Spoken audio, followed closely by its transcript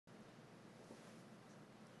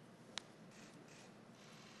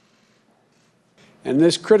And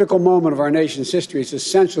this critical moment of our nation's history, it's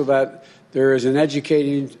essential that there is an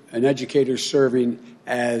educator serving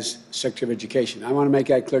as Secretary of Education. I want to make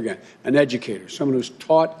that clear again. An educator, someone who's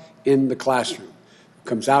taught in the classroom,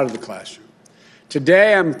 comes out of the classroom.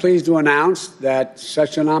 Today, I'm pleased to announce that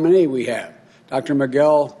such a nominee we have, Dr.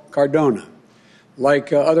 Miguel Cardona.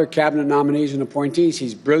 Like other cabinet nominees and appointees,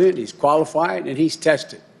 he's brilliant, he's qualified, and he's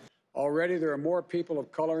tested. Already, there are more people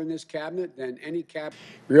of color in this cabinet than any cabinet.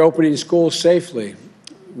 Reopening schools safely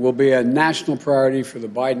will be a national priority for the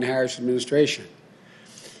Biden-Harris administration.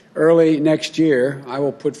 Early next year, I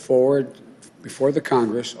will put forward before the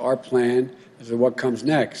Congress our plan as to what comes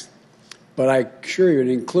next. But I assure you it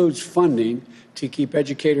includes funding to keep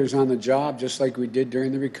educators on the job, just like we did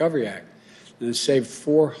during the Recovery Act. And it saved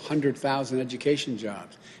 400,000 education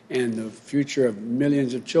jobs and the future of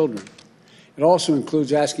millions of children. It also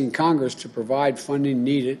includes asking Congress to provide funding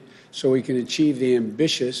needed so we can achieve the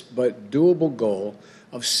ambitious but doable goal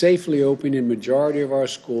of safely opening a majority of our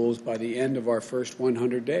schools by the end of our first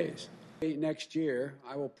 100 days. Next year,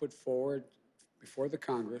 I will put forward before the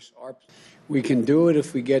Congress our plan. We can do it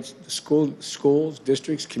if we get the schools,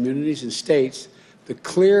 districts, communities, and states the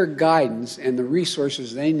clear guidance and the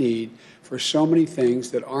resources they need for so many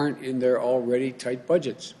things that aren't in their already tight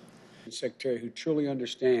budgets. A secretary who truly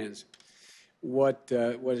understands but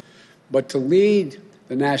to lead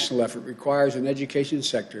the national effort requires an education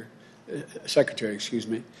secretary,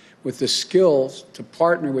 with the skills to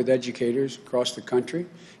partner with educators across the country,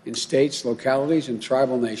 in states, localities, and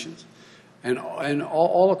tribal nations, and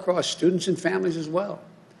all across students and families as well.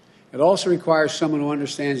 It also requires someone who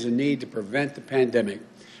understands the need to prevent the pandemic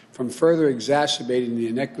from further exacerbating the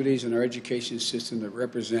inequities in our education system that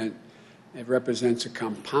represents a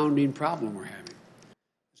compounding problem we're having.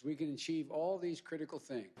 We can achieve all these critical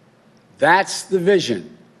things. That's the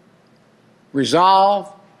vision.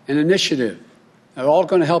 Resolve and initiative are all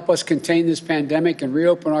going to help us contain this pandemic and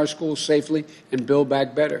reopen our schools safely and build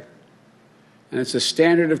back better. And it's a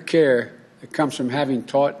standard of care that comes from having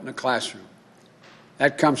taught in a classroom.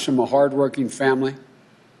 That comes from a hardworking family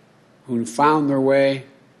who found their way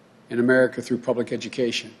in America through public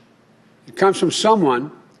education. It comes from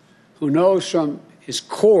someone who knows from his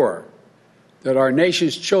core that our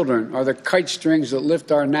nation's children are the kite strings that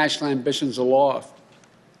lift our national ambitions aloft.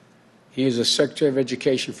 He is a Secretary of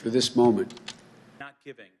Education for this moment.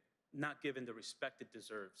 Not given the respect it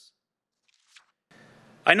deserves.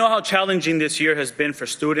 I know how challenging this year has been for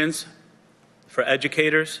students, for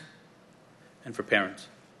educators, and for parents.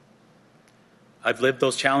 I've lived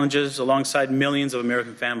those challenges alongside millions of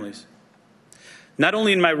American families, not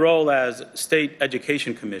only in my role as State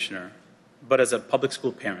Education Commissioner, but as a public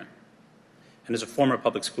school parent and as a former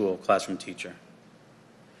public school classroom teacher.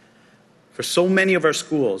 For so many of our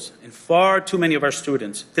schools and far too many of our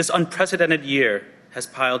students, this unprecedented year has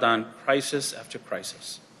piled on crisis after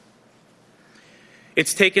crisis.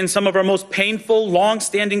 It's taken some of our most painful,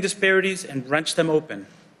 long-standing disparities and wrenched them open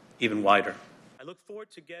even wider. I look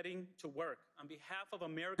forward to getting to work on behalf of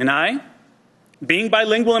America. And I, being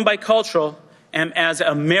bilingual and bicultural, am as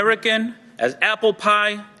American as apple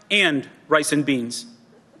pie and rice and beans.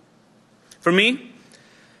 For me,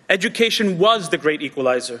 education was the great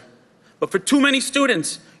equalizer. But for too many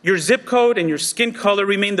students, your zip code and your skin color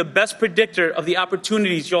remain the best predictor of the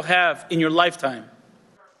opportunities you'll have in your lifetime.